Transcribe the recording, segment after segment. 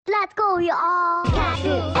Let's go, y'all. Can't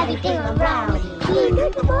do everything around.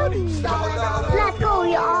 Let's go,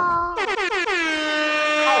 y'all.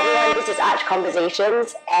 Hi everyone, this is Arch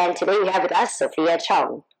Conversations, and today we have with us Sophia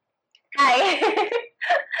Chong. Hi.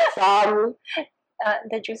 From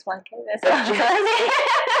The Juice Market.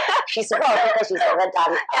 she's super awkward because she's never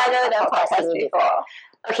done I know the podcast podcasting before.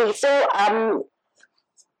 Okay, so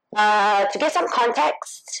to get some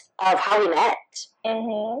context of how we met,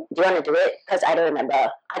 Mm-hmm. do you want to do it? Because I don't remember.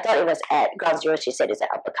 I thought it was at Ground Zero. She said it's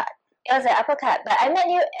at Uppercut. It was at Uppercut, but I met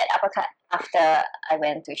you at Uppercut after I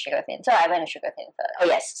went to Sugarfin. So I went to Sugarfin first. Oh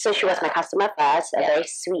yes, so she was my customer first, a very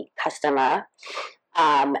sweet customer.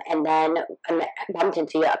 And then I bumped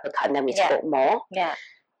into you at Uppercut, and then we spoke more. Yeah.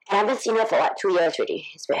 And I haven't seen her for 2 years already.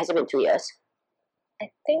 Has it been 2 years?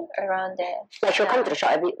 I think around there. Like she'll come to the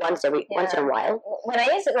shop once in a while. When I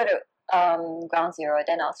used to go to Ground Zero,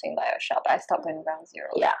 then I'll swing by your shop. I stopped going to Ground Zero.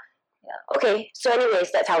 Yeah. Okay, so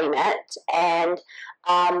anyways, that's how we met, and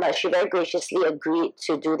she very graciously agreed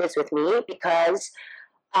to do this with me because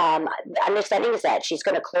the understanding is that she's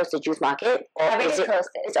going to close the juice market. Or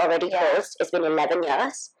it's already closed. It's been 11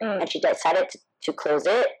 years, and she decided to close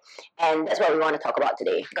it, and that's what we want to talk about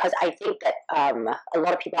today. Because I think that a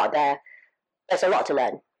lot of people out there's a lot to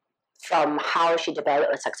learn from how she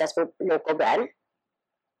developed a successful local brand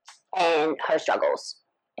and her struggles.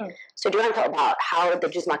 So do you want to talk about how the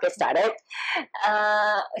juice market started?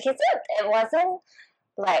 Okay, so it wasn't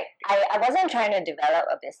like I wasn't trying to develop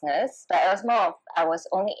a business, but it was more of I was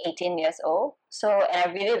only 18 years old, and I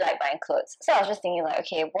really like buying clothes. So I was just thinking like,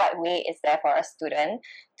 okay, what way is there for a student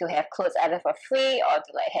to have clothes either for free or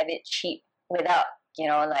to like have it cheap without,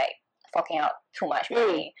 like forking out too much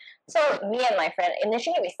money. So me and my friend,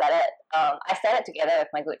 initially we started, I started together with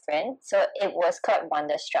my good friend. So it was called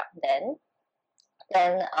Wonderstruck then.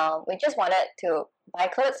 Then we just wanted to buy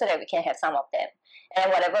clothes so that we can have some of them. And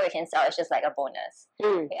then whatever we can sell is just like a bonus.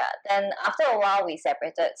 Yeah. Then after a while we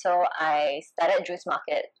separated. So I started Juice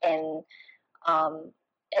Market, and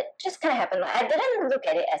it just kind of happened. Like, I didn't look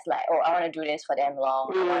at it as like, oh, I want to do this for damn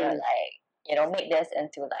long. I want to make this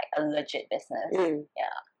into like a legit business.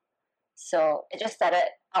 Yeah. So it just started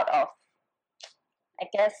out of, I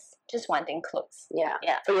guess, just wanting clothes. Yeah.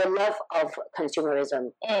 For your love of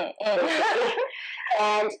consumerism.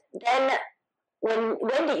 And then when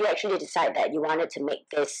did you actually decide that you wanted to make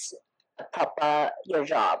this a proper your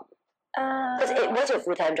job? Because it was your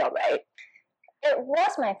full-time job, right? It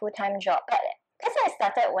was my full-time job, but because I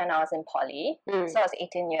started when I was in poly, so I was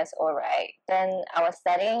 18 years old, right? Then I was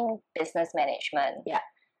studying business management. Yeah.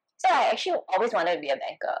 So I actually always wanted to be a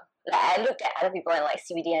banker. Like I looked at other people in like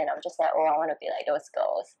CBD, and I'm just like, oh, I want to be like those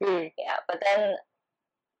girls. Yeah. But then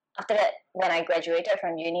after that, when I graduated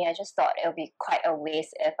from uni, I just thought it would be quite a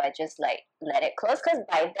waste if I just like let it close, because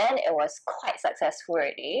by then it was quite successful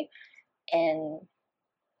already, and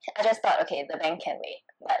I just thought, okay, the bank can wait,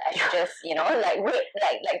 but I should just like wait,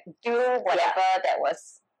 like do whatever that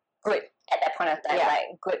was good at that point of time,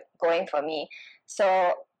 like good going for me. So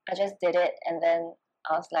I just did it, and then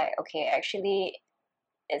I was like, okay, actually,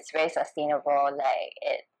 it's very sustainable. Like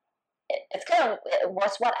it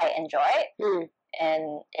was what I enjoyed,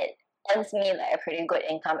 and it earns me like a pretty good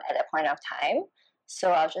income at that point of time.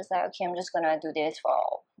 So I was just like, okay, I'm just gonna do this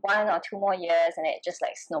for 1 or 2 more years, and it just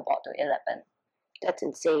like snowballed to 11. That's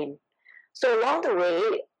insane. So along the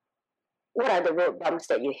way, what are the road bumps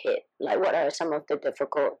that you hit? Like, what are some of the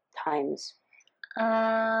difficult times?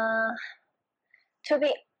 To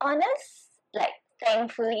be honest, like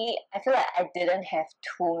thankfully, I feel like I didn't have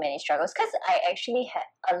too many struggles because I actually had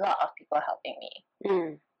a lot of people helping me.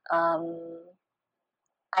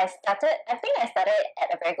 I think I started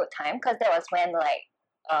at a very good time because that was when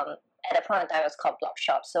at the point of time it was called blog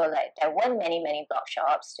shops. So like there weren't many blog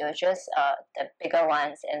shops. There was just the bigger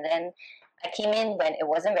ones, and then I came in when it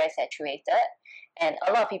wasn't very saturated, and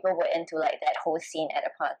a lot of people were into like that whole scene at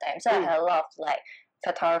the point of time. So I had a lot of like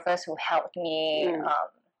photographers who helped me,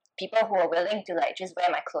 people who were willing to like just wear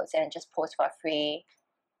my clothes and just post for free.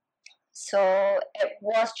 So it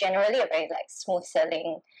was generally a very like smooth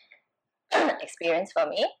selling experience for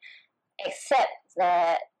me, except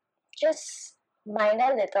that just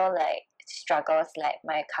minor little like struggles, like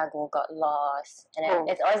my cargo got lost, and then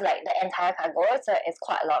it's always like the entire cargo, so it's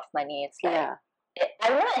quite a lot of money. It's like I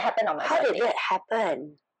don't know what happened on my How birthday. did it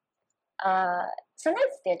happen?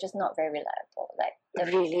 Sometimes they're just not very reliable. Like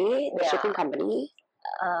the shipping company?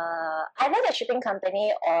 Either the shipping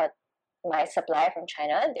company or my supplier from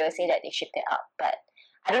China, they will say that they shipped it up, but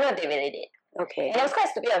I don't know if they really did. Okay. And it was quite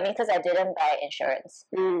stupid of me because I didn't buy insurance.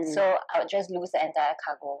 So I would just lose the entire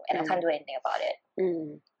cargo, and I can't do anything about it.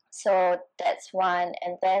 So that's one.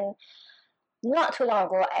 And then not too long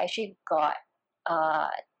ago, I actually got how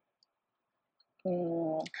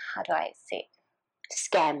do I say?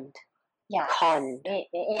 Scammed. Yeah. Conned.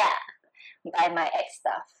 Yeah, by my ex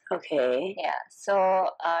staff. Okay. Yeah. So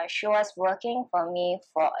she was working for me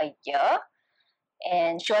for a year,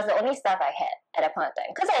 and she was the only staff I had at that point of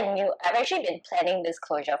time. Because I knew I've actually been planning this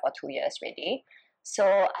closure for 2 years already. So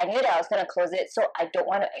I knew that I was going to close it, so I don't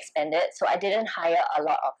want to expand it. So I didn't hire a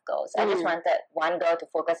lot of girls. I just wanted one girl to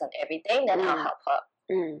focus on everything, then I'll help her.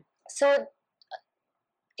 So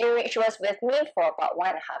she was with me for about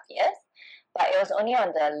 1.5 years, but it was only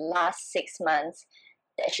on the last 6 months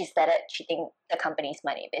that she started cheating the company's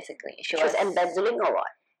money, basically. She was embezzling or what?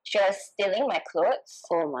 She was stealing my clothes.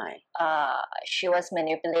 Oh my. She was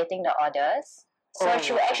manipulating the orders. So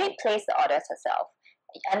she would actually place the orders herself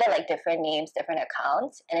under like different names, different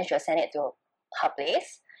accounts, and then she would send it to her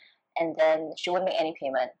place, and then she wouldn't make any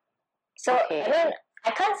payment. So I mean,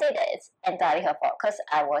 I can't say that it's entirely her fault because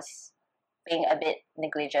I was being a bit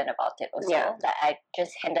negligent about it also. Yeah. Like I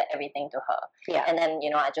just handed everything to her. Yeah. And then,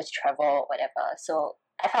 I just travel, whatever. So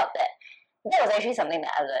I felt that was actually something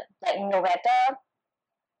that I learned. Like no matter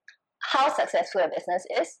how successful a business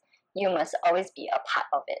is, you must always be a part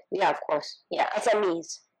of it. Yeah, of course. Yeah.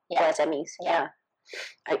 SMEs. Yeah. For SMEs. Yeah.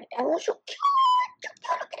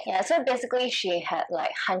 Yeah, so basically she had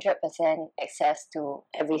like 100% access to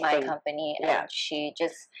everything. My company, and she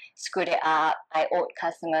just screwed it up. I owed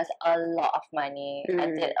customers a lot of money. I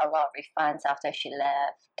did a lot of refunds after she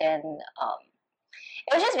left. Then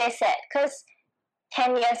it was just very sad because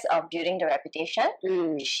 10 years of building the reputation,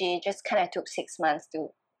 she just kind of took 6 months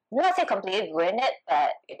to not say completely ruin it,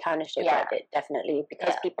 but it tarnished it a bit, definitely,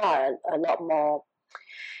 because people are a lot more.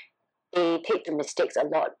 They take the mistakes a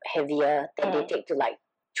lot heavier than they take to like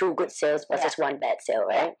 2 good sales versus 1 bad sale,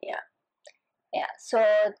 right? Yeah. So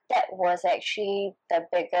that was actually the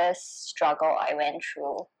biggest struggle I went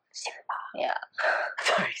through. Yeah.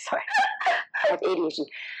 sorry. I have ADHD.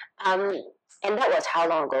 And that was how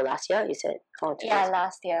long ago? Last year, you said?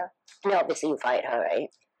 Last year. And obviously you fired her, right?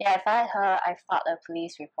 Yeah, I fired her. I filed a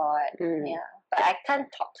police report. Yeah. But I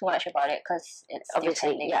can't talk too much about it because it's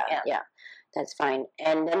obviously, yeah. That's fine.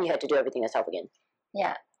 And then you had to do everything yourself again.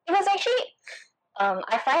 Yeah. It was actually,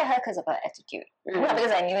 I fired her because of her attitude. Not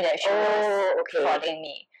because I knew that she was frauding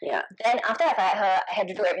me. Yeah. Then after I fired her, I had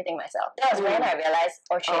to do everything myself. That was when I realized,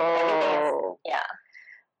 everything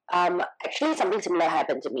is, actually, something similar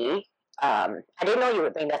happened to me. I didn't know you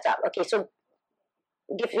would bring that up. Okay, so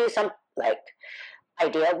give you some,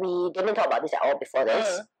 idea. We didn't talk about this at all before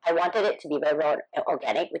this. I wanted it to be very raw and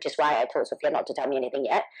organic, which is why I told Sophia not to tell me anything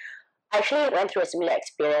yet. I actually went through a similar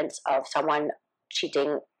experience of someone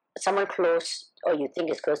cheating, someone close, or you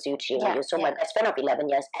think is close to you cheating on you. So my best friend of 11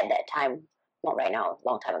 years at that time, not right now,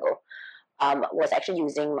 long time ago, was actually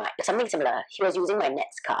using something similar. He was using my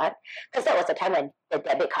Nets card, because that was the time when the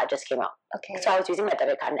debit card just came out. Okay. So I was using my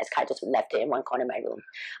debit card, Nets card, just left it in one corner of my room.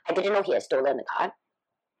 I didn't know he had stolen the card.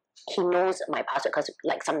 He knows my password because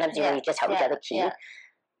sometimes you just help each other key.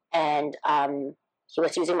 And he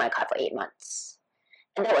was using my card for 8 months.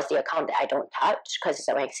 And that was the account that I don't touch because it's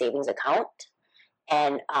my savings account.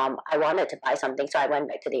 And I wanted to buy something, so I went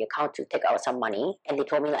back to the account to take out some money. And they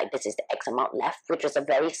told me this is the X amount left, which was a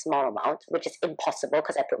very small amount, which is impossible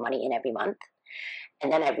because I put money in every month.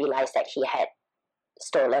 And then I realized that he had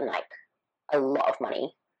stolen a lot of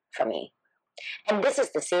money from me. And this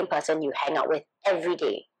is the same person you hang out with every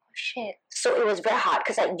day. Shit. So it was very hard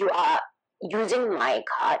because you are using my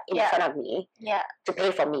card in front of me to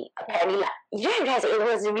pay for me. Apparently, it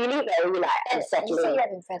was really very unsettling. You said you have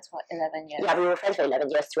been friends for 11 years. Yeah, we were friends for 11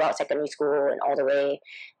 years throughout secondary school and all the way.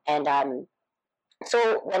 And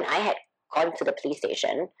so when I had gone to the police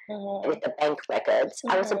station with the bank records,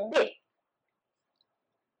 I was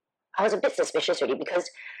a bit suspicious really, because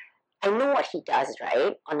I know what he does,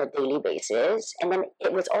 right, on a daily basis, and then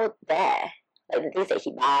it was all there. The things that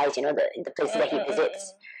he buys, the places that he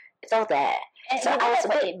visits, it's all there. And so I was a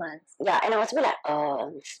bit, 8 months. Yeah, and I was a bit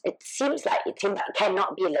it seems like it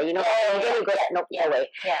cannot be, then you go no way.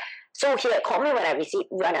 Yeah. So he had called me when I was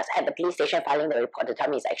at the police station filing the report to tell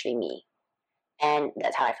me it's actually me. And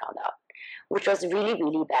that's how I found out, which was really,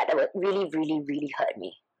 really bad. It really, really, really hurt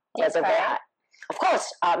me. It was very hard. Of course,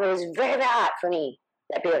 it was very, very hard for me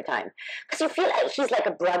that period of time. Because you feel like he's like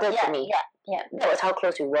a brother to me. Yeah. That was how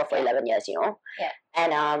close we were for 11 years, Yeah.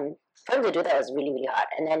 And for him to do that was really, really hard.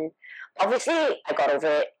 And then obviously I got over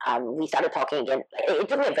it. We started talking again. It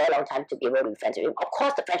took me a very long time to be able to be friends with him. Of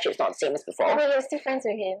course, the friendship is not the same as before. But you're still friends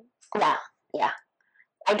with him. Yeah.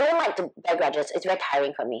 I don't like to bear grudges. It's very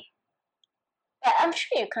tiring for me. But I'm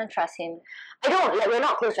sure you can't trust him. I don't. We're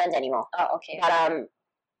not close friends anymore. Oh, okay. But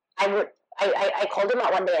I I called him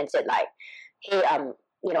out one day and said like, hey, I'm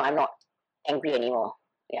not angry anymore.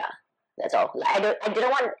 Yeah, that's all. Like I didn't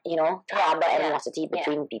want trouble, animosity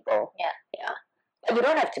between people. Yeah. But you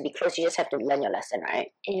don't have to be close. You just have to learn your lesson,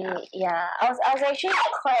 right? Yeah. I was actually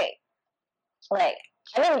quite like,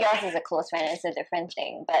 I mean, yours is a close friend. It's a different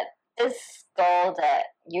thing, but this girl that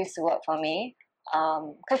used to work for me,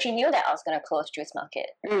 because she knew that I was gonna close Juice Market,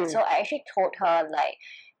 so I actually told her like,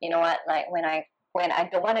 you know what, like when I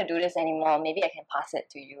don't want to do this anymore, maybe I can pass it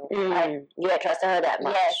to you. You had trusted her that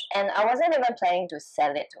much. Yes, and I wasn't even planning to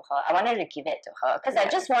sell it to her. I wanted to give it to her because I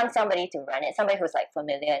just want somebody to run it, somebody who's like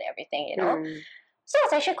familiar and everything, you know. So I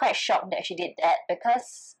was actually quite shocked that she did that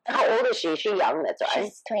because... How old is she? Is she young? That's why.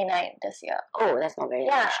 She's 29 this year. Oh, that's not very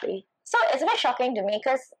young actually. So it's a bit shocking to me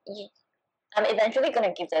because I'm eventually going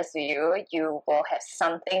to give this to you. You will have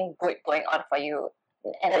something good going on for you.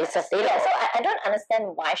 And it's sustainable. Yeah, so I don't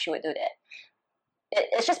understand why she would do that.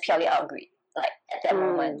 It's just purely out of greed, like at that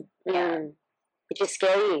moment. Yeah. Which is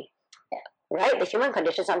scary. Yeah. Right? The human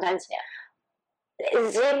condition sometimes...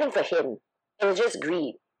 It's the same thing for him. It was just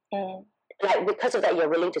greed. Like, because of that, you're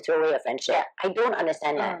willing to throw away your friendship. I don't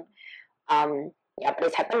understand that. But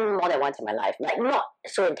it's happened more than once in my life. Like, not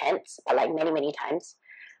so intense, but like many, many times.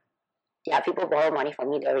 Yeah, people borrow money from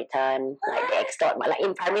me, they return. Like, they extort. Like,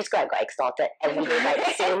 in primary school, I got extorted every day. Like,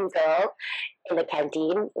 the same girl in the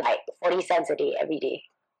canteen, like 40 cents a day, every day,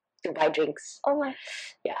 to buy drinks. Oh my.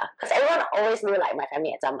 Yeah, because everyone always knew, like, my family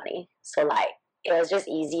had some money. So, like, it was just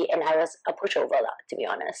easy, and I was a pushover, to be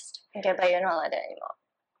honest. Okay, but you're not like that anymore.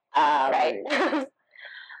 Right?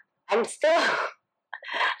 I'm still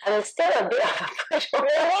a bit of a pushover.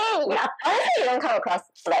 Really? Yeah. Honestly, you don't come across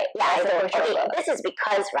like as a pushover. Okay, this is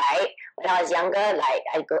because, right, when I was younger, like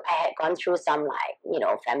I had gone through some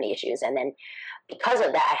family issues, and then because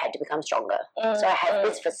of that, I had to become stronger. So I have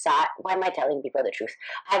this facade. Why am I telling people the truth?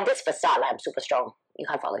 I have this facade like I'm super strong. You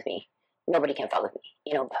can't fuck with me. Nobody can fuck with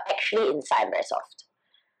me. But actually inside I'm very soft.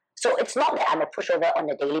 So it's not that I'm a pushover on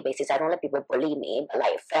a daily basis. I don't let people bully me, but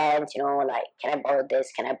like friends, like, can I borrow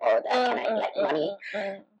this? Can I borrow that? Can I like money?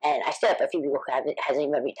 And I still have a few people who hasn't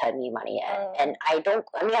even returned me money yet. And I don't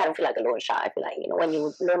feel like a loan shark. I feel like, when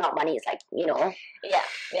you loan out money, it's like,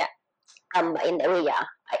 Yeah. But in that way,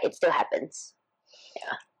 it still happens.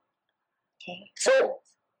 Yeah. Okay. So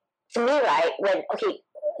to me, right, then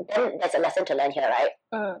there's a lesson to learn here,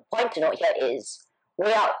 right? Point to note here is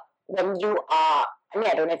weigh out when you are.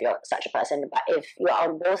 I don't know if you're such a person, but if you're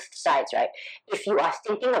on both sides, right? If you are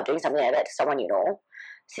thinking of doing something like that to someone you know,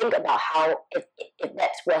 think about how if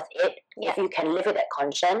that's worth it. If you can live with that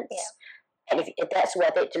conscience, and if that's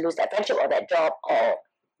worth it to lose that friendship or that job or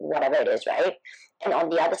whatever it is, right? And on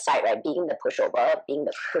the other side, right, being the pushover,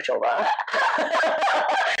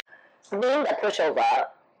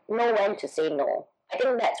 know when to say no. I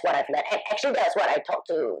think that's what I've learned. And actually, that's what I talked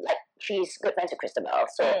to, like, she's good friends with Christabel.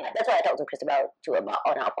 So that's what I talked to Christabel too about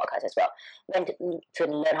on our podcast as well. When to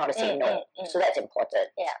learn how to say no. So that's important.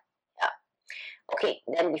 Yeah. Okay,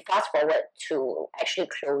 then we fast forward to actually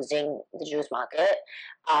closing the Juice Market.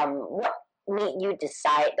 What made you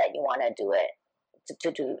decide that you want to do it,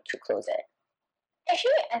 to close it?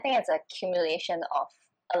 Actually, I think it's an accumulation of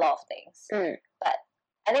a lot of things. But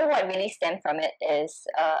I think what really stemmed from it is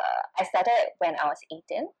I started when I was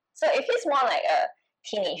 18. So it feels more like a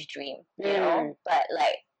teenage dream, you know? But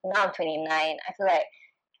like now I'm 29, I feel like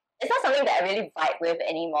it's not something that I really vibe with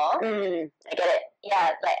anymore. I get it. Yeah,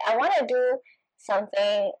 like I want to do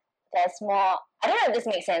something that's more, I don't know if this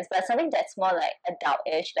makes sense, but something that's more like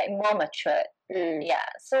adultish, like more matured. Yeah,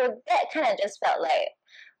 so that kind of just felt like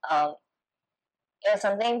it was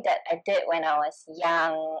something that I did when I was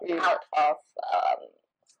young, out of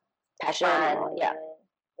passion.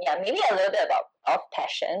 Maybe a little bit of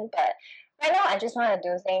passion, but right now I just want to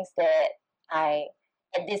do things that I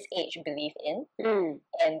at this age believe in,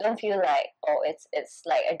 and don't feel like it's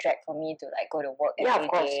like a drag for me to like go to work every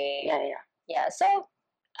day. Yeah. So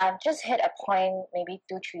I've just hit a point maybe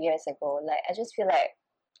 2-3 years ago. Like I just feel like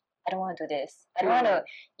I don't want to do this. I don't want to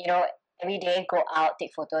every day go out,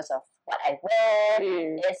 take photos of what I wear.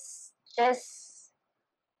 It's just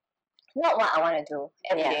not what I want to do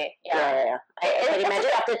every day. I can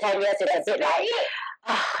imagine after 10 years it's a bit like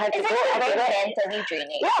I have to very mentally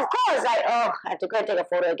draining. Yeah, of course. Like, I have to go and take a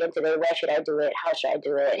photo again today. Where should I do it? How should I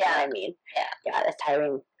do it? You know what I mean? Yeah, that's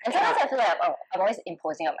tiring. And sometimes I feel like I'm always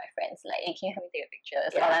imposing on my friends. Like, hey, can you help me take a picture?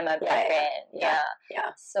 So I'm a boyfriend. Yeah.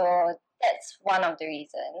 So that's one of the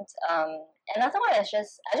reasons. Another one is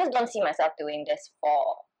I just don't see myself doing this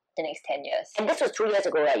for the next 10 years. And this was 2 years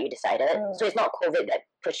ago, right? You decided. So it's not COVID that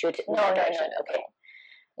pushed you to no. Okay.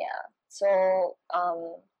 Yeah. So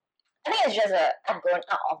I think it's just I've grown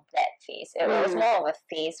out of that phase. It was more of a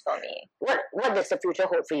phase for me. What does the future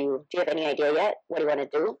hold for you? Do you have any idea yet? What do you want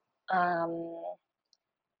to do?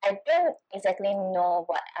 I don't exactly know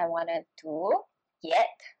what I want to do yet.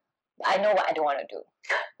 But I know what I don't want to do,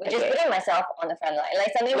 which is putting myself on the front line,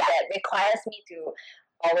 like something that requires me to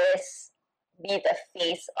always be the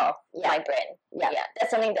face of my brand. Yeah, that's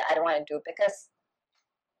something that I don't want to do because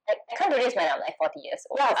I can't do this when I'm like 40 years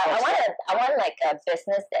old. Yeah, I want like a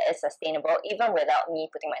business that is sustainable even without me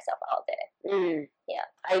putting myself out there. Yeah,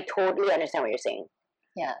 I totally understand what you're saying.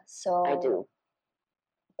 Yeah, so I do.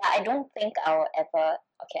 But I don't think I'll ever.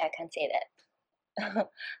 Okay, I can't say that.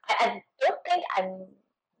 I don't think I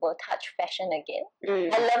will touch fashion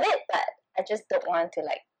again. I love it, but I just don't want to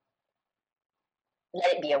like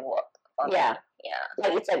let it be a work for me. Yeah.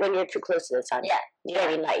 Like it's like when you're too close to the sun. Yeah. You know what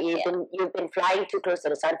I mean? Like you've been flying too close to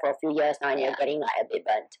the sun for a few years now and you're getting like a bit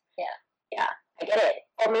burnt. Yeah. I get it.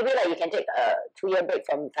 Or maybe like you can take a 2-year break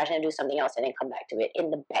from fashion and do something else and then come back to it in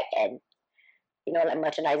the back end. You know, like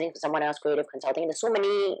merchandising for someone else, creative consulting. There's so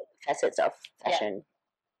many facets of fashion.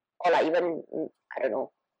 Or like even, I don't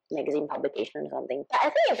know, magazine publication or something. But I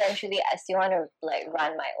think eventually I still want to like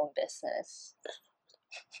run my own business.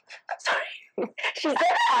 Sorry. She's so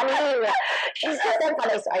funny. She's just so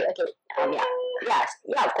funny. Sorry. Okay.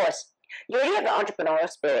 Yeah, of course. You already have an entrepreneurial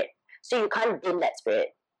spirit, so you can't dim that spirit.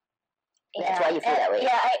 That's why you feel that way.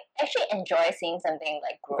 Yeah, I actually enjoy seeing something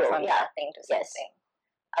like grow from nothing to something.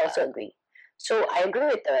 I also agree. So I agree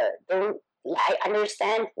with I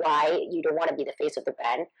understand why you don't want to be the face of the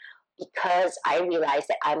brand, because I realize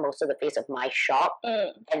that I'm also the face of my shop,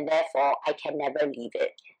 and therefore I can never leave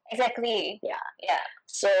it. Exactly. Yeah.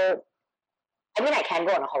 So, I mean, I can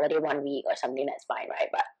go on a holiday 1 week or something, that's fine, right?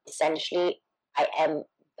 But essentially, I am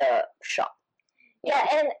the shop. Yeah,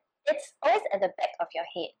 and it's always at the back of your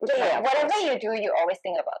head. Yeah, whatever you do, you always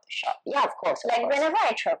think about the shop. Yeah, of course. Like whenever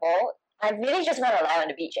I travel, I really just want to lie on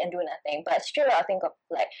the beach and do nothing. But still, I'll think of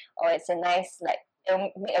like, oh, it's a nice, like,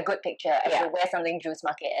 it'll make a good picture. I should wear something Juice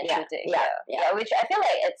Market and shoot it here. Which I feel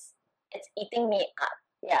like it's eating me up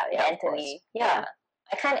mentally. Yeah.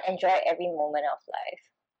 I can't enjoy every moment of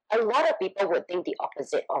life. A lot of people would think the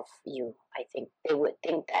opposite of you, I think. They would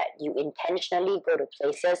think that you intentionally go to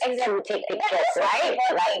places to take pictures, right?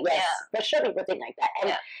 Yes. Yeah. For sure people think like that.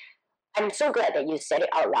 And I'm so glad that you said it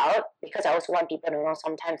out loud, because I also want people to know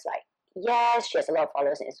sometimes like, yes, she has a lot of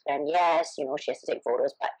followers on Instagram. Yes, you know, she has to take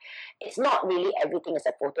photos, but it's not really everything is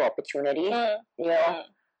a photo opportunity. You know,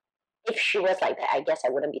 if she was like that, I guess I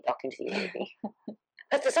wouldn't be talking to you.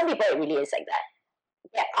 Because to some people, it really is like that.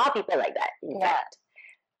 There are people like that, in fact.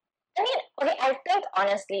 I mean, okay, I think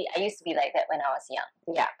honestly, I used to be like that when I was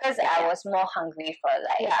young. Yeah. Because I was more hungry for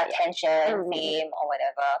like attention, fame, or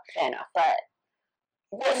whatever. Fair enough. But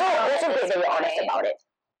also good that you're honest about it.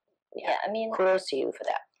 Yeah, I mean, kudos to you for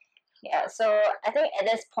that. Yeah, so I think at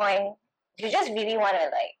this point, you just really want to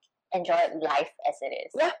like enjoy life as it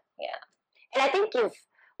is. Yeah. Yeah. And I think you've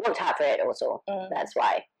worked hard for it also. That's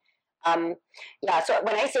why. So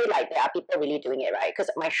when I say like there are people really doing it, right? Because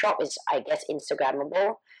my shop is, I guess,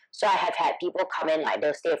 Instagrammable. So I have had people come in, like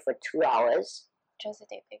they'll stay for 2 hours. Just to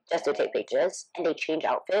take pictures. Just to take pictures. And they change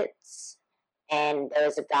outfits. And there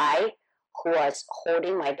was a guy who was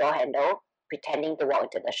holding my door handle, pretending to walk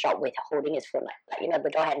into the shop with holding his phone, like you know, the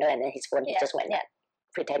door handle, and then his phone just went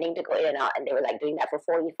pretending to go in and out, and they were like doing that for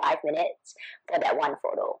 45 minutes for that one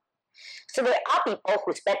photo. So there are people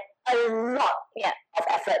who spend a lot of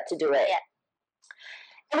effort to do it.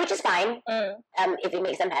 And which is fine, if it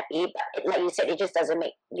makes them happy, but like you said, it just doesn't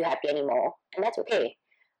make you happy anymore, and that's okay.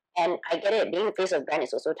 And I get it, being the face of brand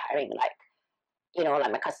is also tiring, like, you know,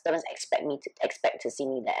 like my customers expect to see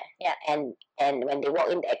me there. Yeah. And when they walk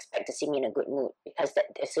in, they expect to see me in a good mood, because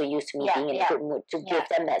they're so used to me being in a good mood to give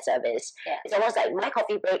them that service. Yeah. It's almost like my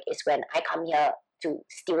coffee break is when I come here to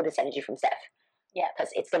steal this energy from Steph. Yeah.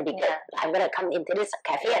 Because it's going to be good. I'm going to come into this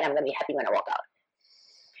cafe and I'm going to be happy when I walk out.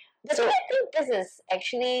 So I think this is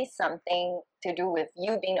actually something to do with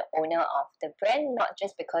you being the owner of the brand, not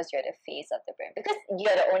just because you're the face of the brand. Because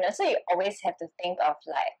you're the owner, so you always have to think of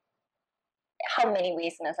like, how many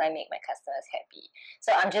ways must I make my customers happy?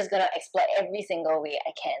 So I'm just going to exploit every single way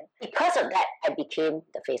I can. Because of that, I became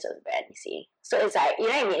the face of the brand, you see. So it's like, you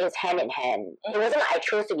know what I mean? It's hand in hand. It wasn't like I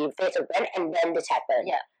chose to be face of the brand and then this happened.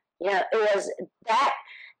 Yeah. You know,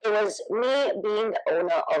 it was me being the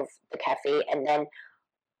owner of the cafe and then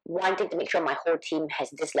wanting to make sure my whole team has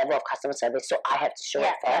this level of customer service, so I have to show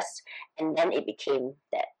it first. And then it became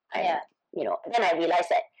that you know, and then I realized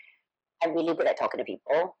that I'm really good at talking to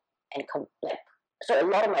people and so a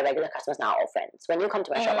lot of my regular customers now are all friends. When you come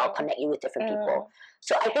to my shop, I'll connect you with different people.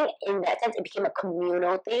 So I think in that sense, it became a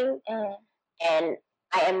communal thing, and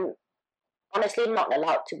I am honestly not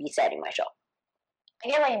allowed to be sad in my shop. I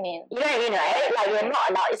get what you mean. You know what I mean, right? Like, you're not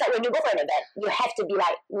allowed. It's like when you go for an event, you have to be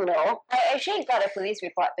like, you know. I actually got a police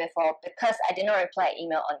report before because I did not reply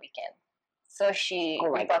email on weekend. So she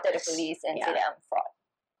reported the police and said that I'm fraud.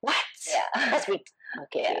 What? Yeah. That's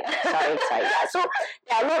okay. Sorry. Yeah. So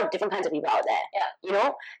there are a lot of different kinds of people out there. Yeah. You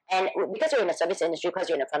know, and because you're in the service industry, because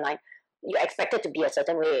you're in the front line, you're expected to be a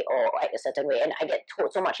certain way or act a certain way. And I get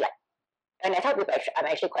told so much like, and I tell people I'm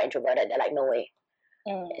actually quite introverted. They're like, no way.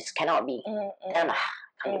 It cannot be. And I'm like,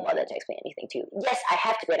 I can't be bothered to explain anything to you. Yes, I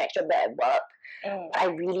have to be an extrovert at work, but I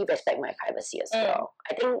really respect my privacy as well.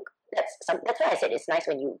 I think that's why I said it's nice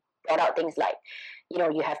when you brought out things like, you know,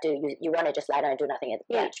 you have to you want to just lie down and do nothing at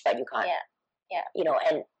the beach, but you can't. Yeah. You know,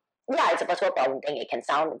 and it's a first world problem thing. It can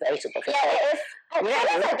sound very superficial. Yeah, it is.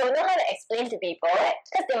 I don't know how to explain to people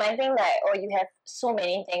because they might think like, oh, you have so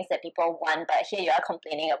many things that people want, but here you are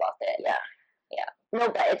complaining about it. Yeah. No,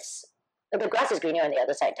 but it's the grass is greener on the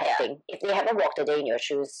other side type thing. If they haven't walked a day in your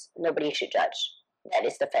shoes, nobody should judge. That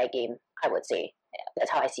is the fair game, I would say. Yeah.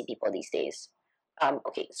 That's how I see people these days.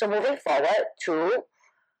 Okay, so moving forward to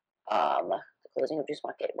the closing of Juice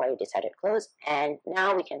Market, why you decided to close, and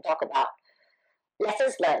now we can talk about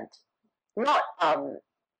lessons learned. Not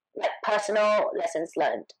like personal lessons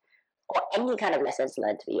learned or any kind of lessons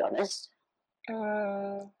learned, to be honest.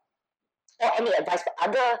 Or any advice for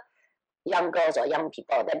other young girls or young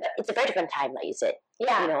people. It's a very different time, like you said.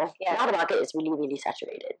 Yeah. You know, now the market is really, really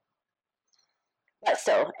saturated. But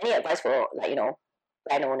still, any advice for, like, you know,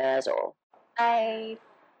 brand owners or... I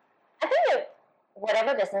think that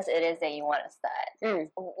whatever business it is that you want to start,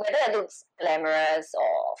 whether it looks glamorous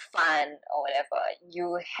or fun or whatever,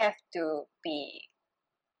 you have to be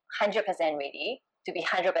 100% ready, to be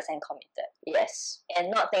 100% committed. Yes.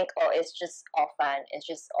 And not think, oh, it's just all fun, it's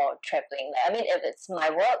just all traveling. Like, I mean, if it's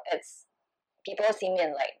my work, it's people see me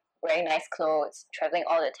in like wearing nice clothes, traveling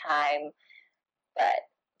all the time, but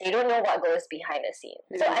they don't know what goes behind the scenes.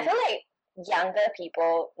 So I feel like younger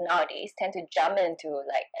people nowadays tend to jump into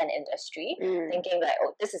like an industry thinking like,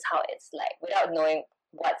 oh, this is how it's like, without knowing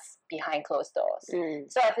what's behind closed doors.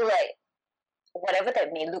 So I feel like whatever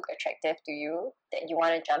that may look attractive to you that you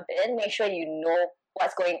want to jump in, make sure you know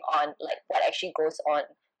what's going on, like what actually goes on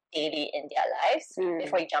daily in their lives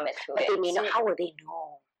before you jump into it. But they may not, how will they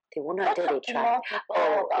know? They won't know until they try.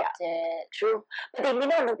 About it. True. But they may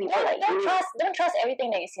not know people like you. Don't trust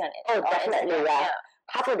everything that you see on it. Oh, definitely, yeah.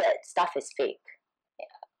 Half of that stuff is fake.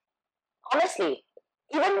 Yeah. Honestly,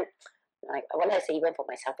 even like I want to say even for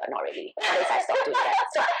myself, but not really. Unless I stopped doing that.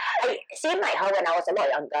 So same like how when I was a lot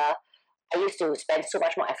younger, I used to spend so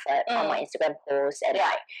much more effort on my Instagram posts and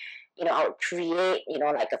like, you know, I would create, you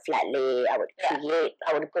know, like a flat lay. I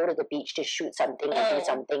would go to the beach to shoot something and do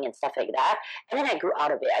something and stuff like that. And then I grew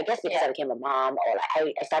out of it. I guess because I became a mom, or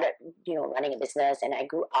like I started, you know, running a business, and I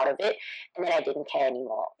grew out of it. And then I didn't care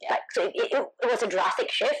anymore. Yeah. Like, so it was a drastic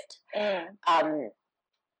shift.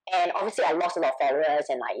 And obviously I lost a lot of followers,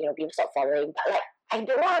 and like, you know, people stopped following. But like, I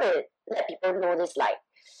don't know how to let people know this. Like,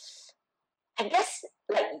 I guess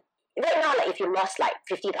like right now, like if you lost like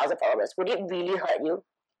 50,000 followers, would it really hurt you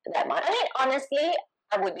that much? I mean, honestly,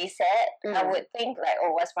 I would be sad. I would think like,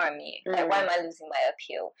 oh, what's wrong with me? Like, why am I losing my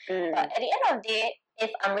appeal? But at the end of the day, if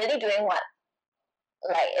I'm really doing what,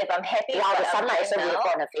 like, if I'm happy, wow, the sunlight is so beautiful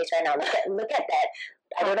on her face right now. Look at that.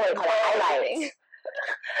 I don't know what you call it, highlights.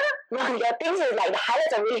 No, your things is like the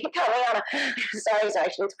highlights are really coming out. Sorry,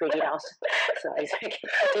 actually it's pretty now. Sorry. It's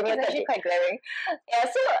actually quite glaring. Yeah,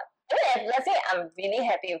 so I mean, if let's say I'm really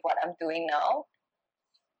happy with what I'm doing now,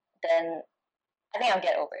 then I think I'll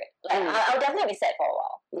get over it. Like I'll definitely be sad for a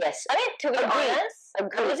while. Yes. I mean, to be honest,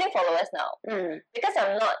 I'm losing followers now because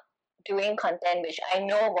I'm not doing content which I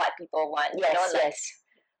know what people want. Yes, you know, like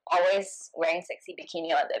always wearing sexy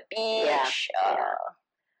bikini on the beach,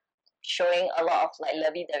 showing a lot of like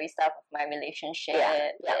lovey-dovey stuff of my relationship.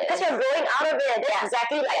 Because you're growing out of it. That's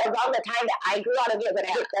exactly like around the time that I grew out of it when I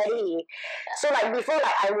hit 30. So like before,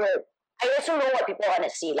 like I also know what people want to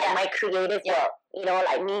see, like my creative work, you know,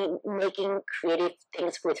 like me making creative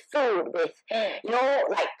things with food, with, you know,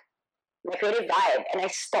 like my creative vibe, and I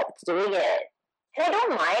stopped doing it. And I don't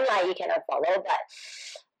mind, like, you can unfollow,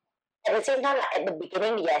 but at the same time, like, at the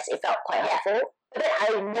beginning, yes, it felt quite hurtful, but then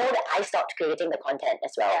I know that I stopped creating the content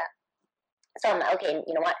as well. So I'm like, okay,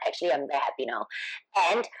 you know what, actually I'm very happy now.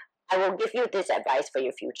 And I will give you this advice for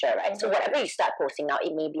your future, right? So whatever you start posting now,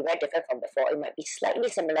 it may be very different from before. It might be slightly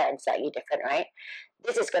similar and slightly different, right?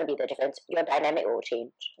 This is going to be the difference. Your dynamic will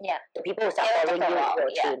change. Yeah. The people who start following you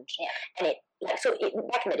will change. Yeah. And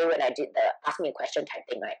back in the day when I did the ask me a question type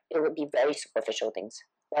thing, right, it would be very superficial things.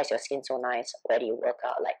 Why is your skin so nice? Where do you work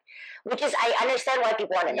out? Like, which is, I understand why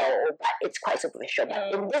people want to know, but it's quite superficial.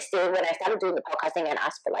 But in this day, when I started doing the podcasting and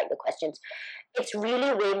asked for like the questions, it's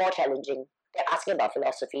really way more challenging. They're asking about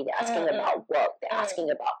philosophy, they're asking about work, they're asking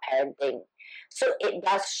about parenting. So it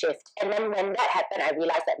does shift. And then when that happened, I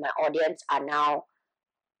realized that my audience are now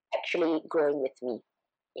actually growing with me.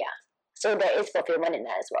 Yeah. So there is fulfillment in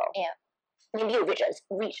that as well. Yeah. Maybe you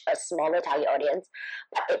reach a smaller target audience,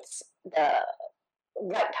 but it's the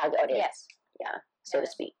right target audience. Yeah, so to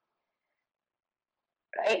speak.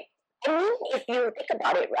 Right? I mean, if you think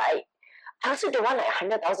about it, right, I also don't want like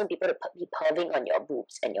 100,000 people to be perving on your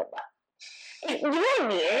boobs and your butt. You know what I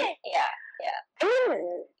mean? Yeah. I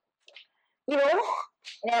mean, you know?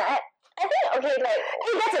 Yeah, I think, okay, like,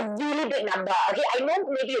 That's a really big number. Okay, I know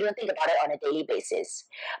maybe you don't think about it on a daily basis,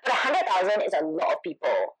 but 100,000 is a lot of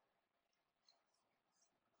people.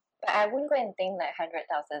 but I wouldn't go and think like 100,000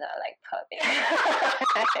 are like perving.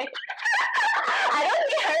 I don't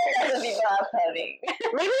think 100,000 people are perving.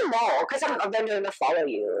 Maybe more, because some of them don't even follow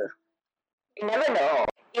you. You never know.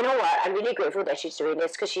 You know what? I'm really grateful that she's doing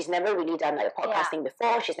this because she's never really done like podcasting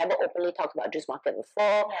before. She's never openly talked about Juice Market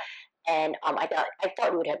before. And I thought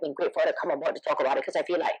it would have been great for her to come aboard to talk about it because I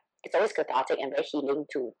feel like it's always cathartic and very healing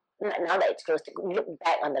to, now that it's close, to look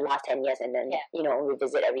back on the last 10 years and then,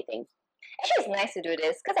 revisit everything. Actually, it's nice to do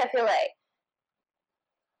this because I feel like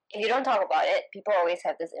if you don't talk about it, people always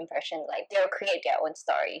have this impression like they'll create their own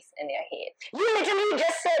stories in their head. You literally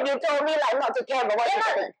just said, you told me like not to care about what you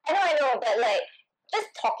said. I know, but like just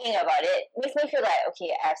talking about it makes me feel like,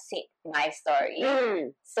 okay, I've said my story.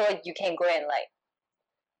 So you can go and like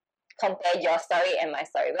compare your story and my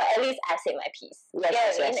story. But at least I've said my piece.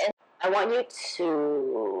 Yes. I want you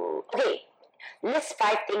to, list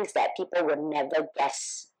 5 things that people would never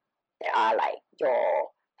guess that are like your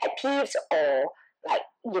pet peeves or like,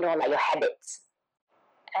 like your habits.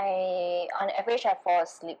 On average, I fall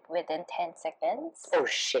asleep within 10 seconds. Oh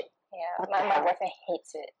shit. Yeah, my boyfriend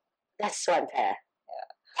hates it. That's so unfair.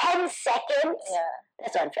 10 seconds? Yeah.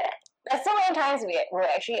 That's unfair. There's so many times we're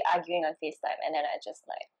actually arguing on FaceTime and then I just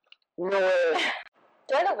like... No way.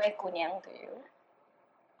 Do I look very kunyang to you?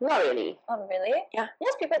 Not really. Oh, really? Yeah.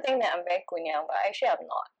 Most people think that I'm very kunyang, but actually I'm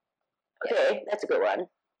not. Okay, that's a good one.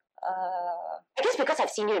 I guess because I've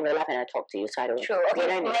seen you in real life and I talk to you, so I don't... True.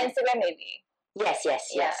 Okay, my Instagram maybe. Yes.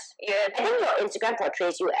 Yeah. I think your Instagram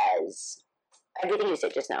portrays you as everything you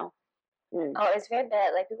said just now. Oh, it's very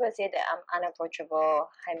bad. Like people say that I'm unapproachable,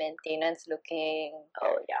 high maintenance looking.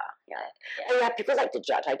 Oh yeah. Oh yeah, people like to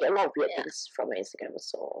judge. I get a lot of weird things from my Instagram,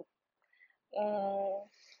 so.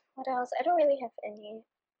 What else? I don't really have any.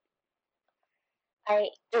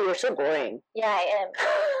 Dude, you're so boring. Yeah, I am.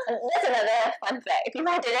 That's another fun fact. People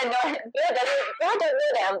don't know that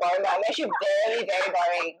I'm boring, but I'm actually very, very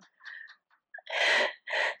boring.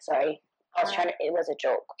 Sorry. I was it was a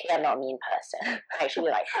joke. Okay, I'm not a mean person. I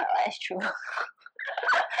actually like her. That's true.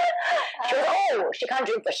 She was, she can't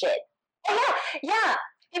drink for shit. Yeah.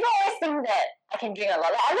 People always think that I can drink a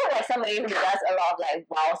lot. Like, I look like somebody who does a lot of like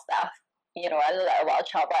wild stuff. I look like a wild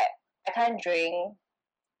child, but I can't drink.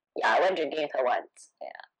 Yeah, I went drinking with her once.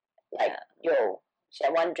 Yeah. She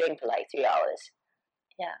had one drink for like 3 hours.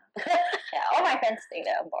 Yeah. All my friends think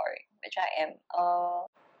that I'm boring, which I am.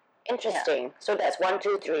 Interesting. Yeah. So that's 1,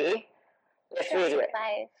 2, 3. There's 3 to it.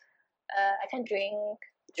 5. I can drink,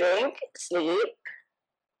 sleep,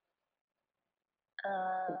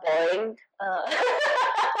 boring.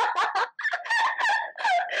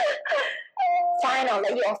 Fine, I'll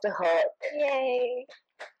let you off the hook. Yay.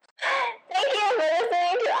 Thank you for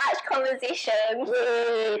listening to Arch Conversations.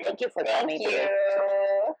 Yay. Thank you for coming. Thank you.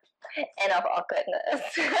 End of awkwardness.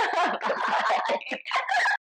 Goodbye.